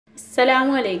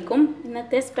അസ്സലാമു അലൈക്കും.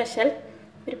 ഇന്നത്തെ സ്പെഷ്യൽ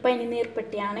ഒരു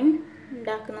പനിനീർപ്പട്ടിയാണ്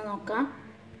ഉണ്ടാക്കുന്നത്. നോക്കാം.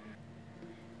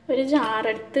 ഒരു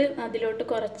ജാറെടുത്ത് അതിലോട്ട്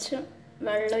കുറച്ച്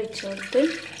വെള്ളം ഒഴിച്ച് കൊടുത്ത്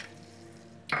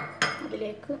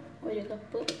അതിലേക്ക് 1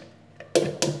 കപ്പ്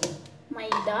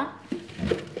മൈദ,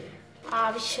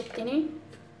 ആവശ്യത്തിന്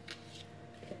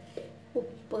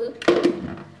ഉപ്പ്,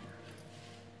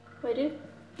 ഒരു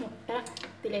മുട്ട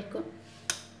ഇതിലേക്ക്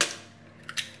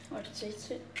ഉടച്ച്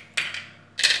വെച്ച്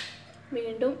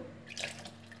വീണ്ടും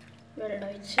വെള്ളം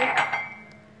ഒഴിച്ച്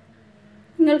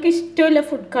നിങ്ങൾക്ക് ഇഷ്ടമുള്ള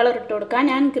ഫുഡ് കളർ ഇട്ട് കൊടുക്കാം.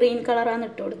 ഞാൻ ഗ്രീൻ കളറാണ്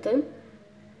ഇട്ട് കൊടുത്തത്.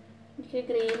 എനിക്ക്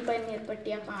ഗ്രീൻ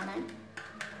പനീർപ്പട്ടിയാണ് കാണാൻ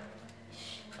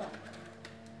ഇഷ്ടം.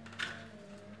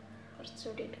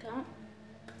 കുറച്ചുകൂടി എടുക്കാം.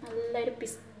 നല്ലൊരു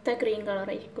പിസ്ത ഗ്രീൻ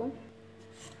കളറായിരിക്കും.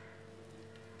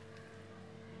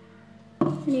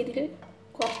 ഇനി ഇതിൽ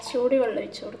കുറച്ചുകൂടി വെള്ളം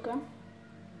ഒഴിച്ച് കൊടുക്കാം.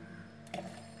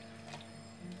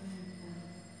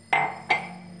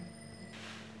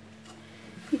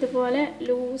 ഇതുപോലെ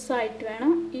ലൂസായിട്ട്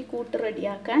വേണം ഈ കൂട്ട്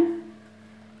റെഡിയാക്കാൻ.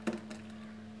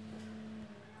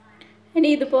 ഇനി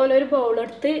ഇതുപോലെ ഒരു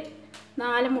ബൗളെടുത്ത്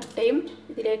 4 മുട്ടയും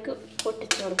ഇതിലേക്ക്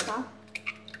പൊട്ടിച്ച് കൊടുക്കാം.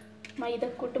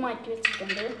 മൈദക്കൂട്ട് മാറ്റി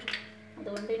വെച്ചിട്ടുണ്ട്,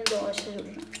 അതുകൊണ്ട് ഇനി ദോശ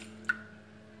ചുടണം.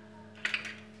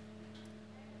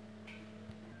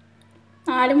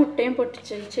 4 മുട്ടയും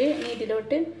പൊട്ടിച്ച് വെച്ച് ഇനി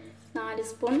ഇതിലോട്ട് 4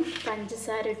 സ്പൂൺ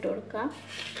പഞ്ചസാര ഇട്ട് കൊടുക്കാം.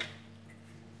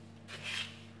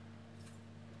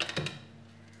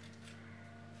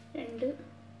 2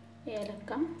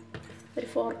 ഏലക്ക, ഒരു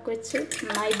ഫോർക്ക് വെച്ച്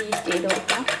നന്നായി ബീറ്റ് ചെയ്ത്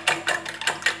കൊടുക്കാം.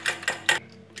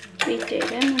 ബീറ്റ്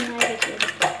ചെയ്ത് നന്നായി ബീറ്റ് ചെയ്ത്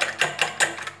കൊടുക്കാം.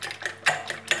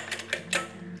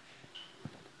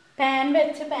 പാൻ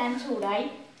വെച്ച് പാൻ ചൂടായി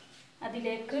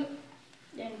അതിലേക്ക്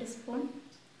 2 സ്പൂൺ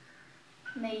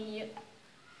നെയ്യ്,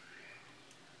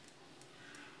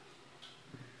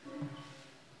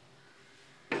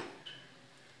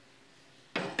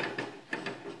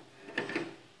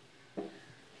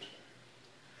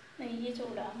 നെയ്യ്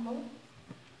ചൂടാകുമ്പോൾ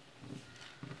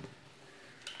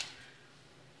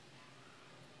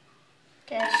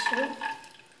കാഷ്യൂ,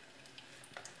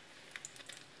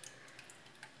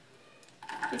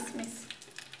 കിസ്മിസ്,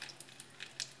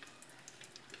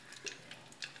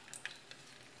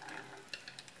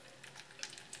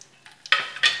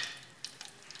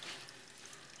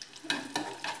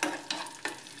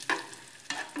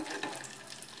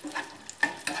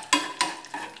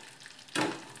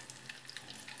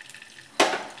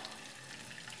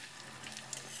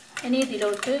 ഇനി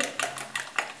ഇതിലോട്ട്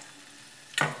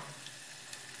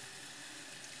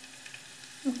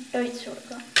മുട്ട ഒഴിച്ച്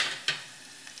കൊടുക്കാം.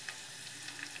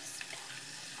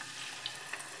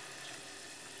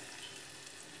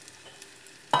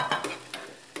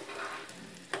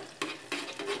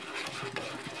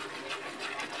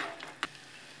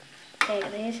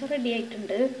 ഏകദേശം റെഡി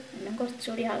ആയിട്ടുണ്ട്. എല്ലാം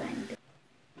കുറച്ചുകൂടി ആകാനുണ്ട്.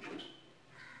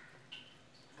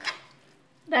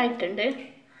 ഇതായിട്ടുണ്ട്.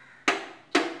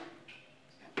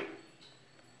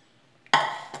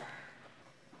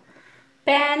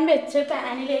 പാൻ വെച്ച്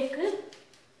പാനിലേക്ക്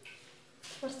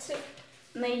കുറച്ച്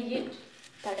നെയ്യ്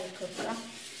തടവി കൊടുക്കാം.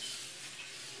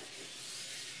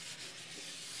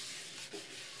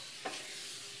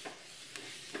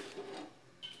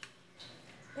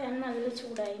 പാൻ നല്ല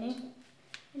ചൂടായിന്.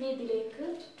 ഇനി ഇതിലേക്ക്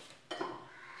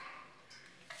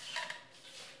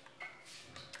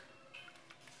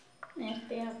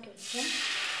നേരത്തെ ആക്കി വെച്ച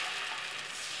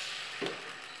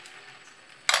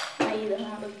മൈദ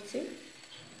ഒഴിച്ച്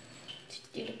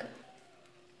ചുറ്റിയെടുക്കാം.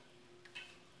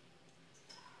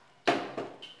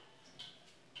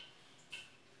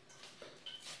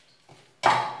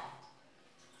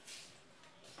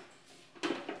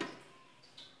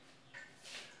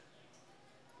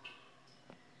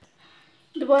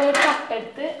 ഇതുപോലെ ഒരു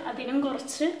കട്ടെടുത്ത് അതിനും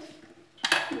കുറച്ച്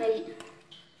നെയ്യ്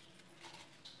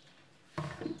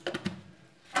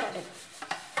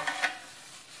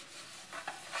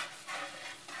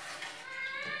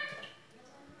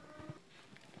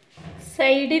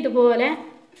സൈഡ് ഇതുപോലെ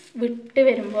വിട്ട്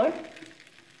വരുമ്പോൾ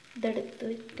ഇതെടുത്ത്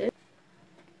വിട്ട്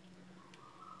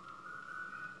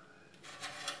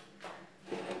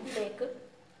ഇതിലേക്ക്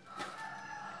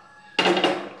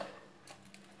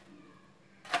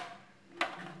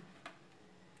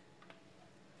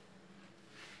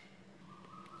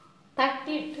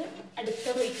തട്ടിയിട്ട് അടുത്ത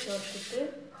ഒഴിച്ച് കൊടുത്തിട്ട്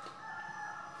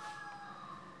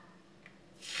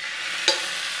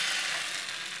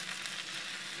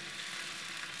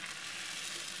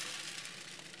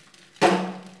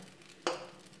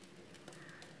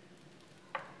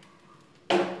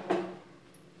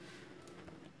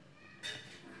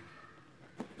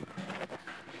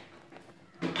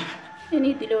ഇനി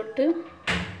ഇതിലോട്ട്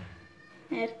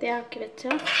നേരത്തെ ആക്കി വെച്ച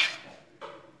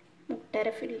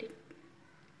മുട്ടയുടെ ഫില്ലിംഗ്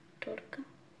ഇട്ട്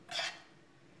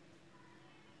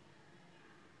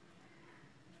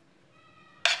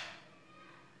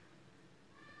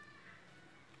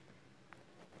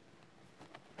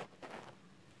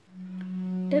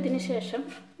ശേഷം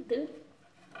ഇത്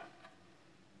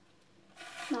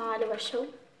 4 വശവും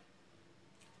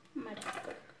മടക്കി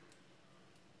കൊടുക്കുക.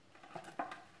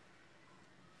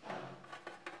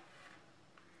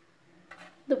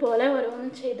 ഇതുപോലെ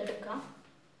ഓരോന്നും ചെയ്തെടുക്കാം.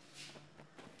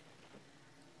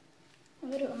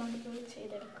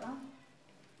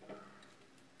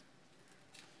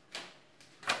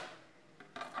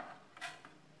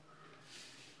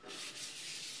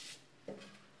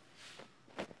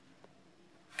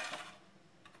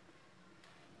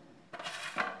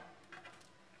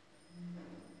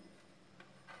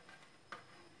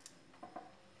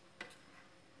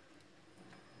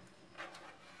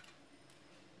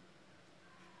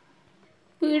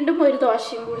 വീണ്ടും ഒരു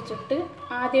ദോശയും കൂടി ചുട്ട്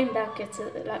ആദ്യം ഉണ്ടാക്കി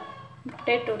വെച്ചത്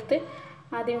മുട്ടയിട്ട് കൊടുത്ത്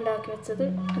ആദ്യം ഉണ്ടാക്കി വെച്ചത്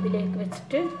അതിലേക്ക്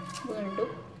വെച്ചിട്ട് വീണ്ടും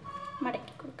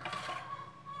മടക്കി കൊടുക്കാം.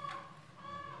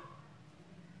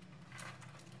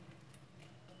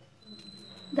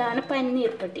 ഇതാണ്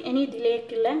പനീർപ്പട്ടി. ഇനി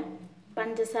ഇതിലേക്കുള്ള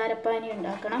പഞ്ചസാരപ്പാനി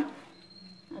ഉണ്ടാക്കണം.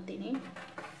 അതിന്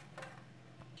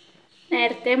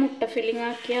നേരത്തെ മുട്ട ഫില്ലിംഗ്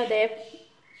ആക്കിയ അതേ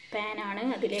പാനാണ്.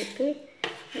 അതിലേക്ക്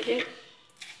ഒരു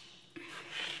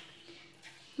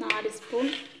 4 സ്പൂൺ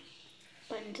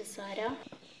പഞ്ചസാര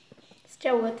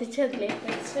സ്റ്റൗ കത്തിച്ച് അതിലേക്ക്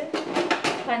വെച്ച്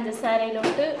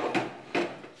പഞ്ചസാരയിലോട്ട്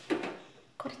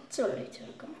കുറച്ച് വെള്ളം ഒഴിച്ച്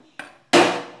കൊടുക്കണം.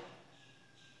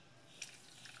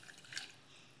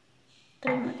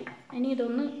 ഇത്രയും മതി. ഇനി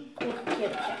ഇതൊന്ന്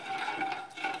കുറുക്കിയെടുക്കാം.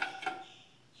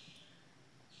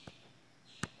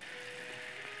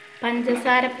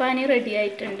 പഞ്ചസാരപ്പാനി റെഡി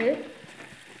ആയിട്ടുണ്ട്.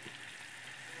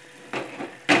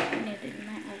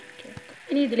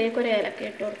 ഇനി ഇതിലേക്ക് ഒരു ഏലക്ക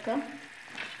ഇട്ട് കൊടുക്കാം.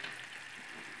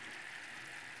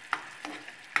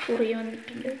 കുറി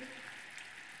വന്നിട്ടുണ്ട്.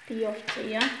 തീ ഓഫ്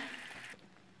ചെയ്യാം.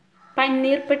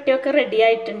 പനീർപ്പട്ടിയൊക്കെ റെഡി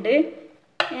ആയിട്ടുണ്ട്.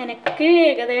 എനിക്ക്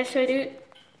ഏകദേശം ഒരു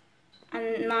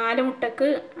 4 മുട്ടക്ക്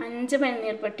 5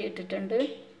 പനീർപ്പട്ടി ഇട്ടിട്ടുണ്ട്.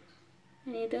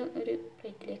 ഇനി ഇത് ഒരു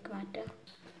പ്ലേറ്റിലേക്ക് മാറ്റാം.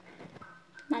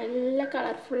 നല്ല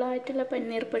കളർഫുള്ളായിട്ടുള്ള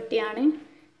പനീർപ്പട്ടിയാണ്.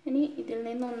 ഇനി ഇതിൽ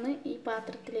നിന്നൊന്ന് ഈ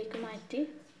പാത്രത്തിലേക്ക് മാറ്റി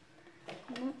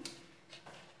ഒന്ന്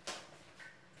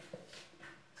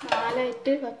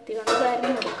 4 കത്തി കൊണ്ട്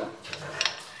വരഞ്ഞു കൊടുക്കാം.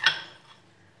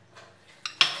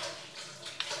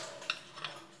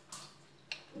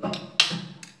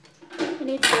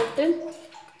 ഇനി ഇട്ടിട്ട്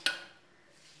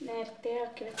നേരത്തെ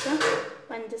ആക്കി വെച്ച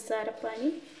പഞ്ചസാരപ്പാനി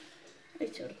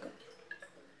ഒഴിച്ചു കൊടുക്കാം.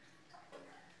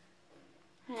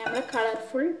 നമ്മുടെ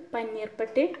കളർഫുൾ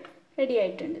പനീർപ്പട്ടി റെഡി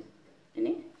ആയിട്ടുണ്ട്.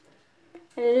 ഇനി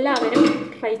എല്ലാവരും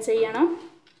ട്രൈ ചെയ്യണം.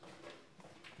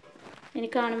 ഇനി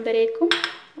കാണുമ്പോഴേക്കും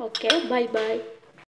ഓക്കെ, ബൈ ബൈ.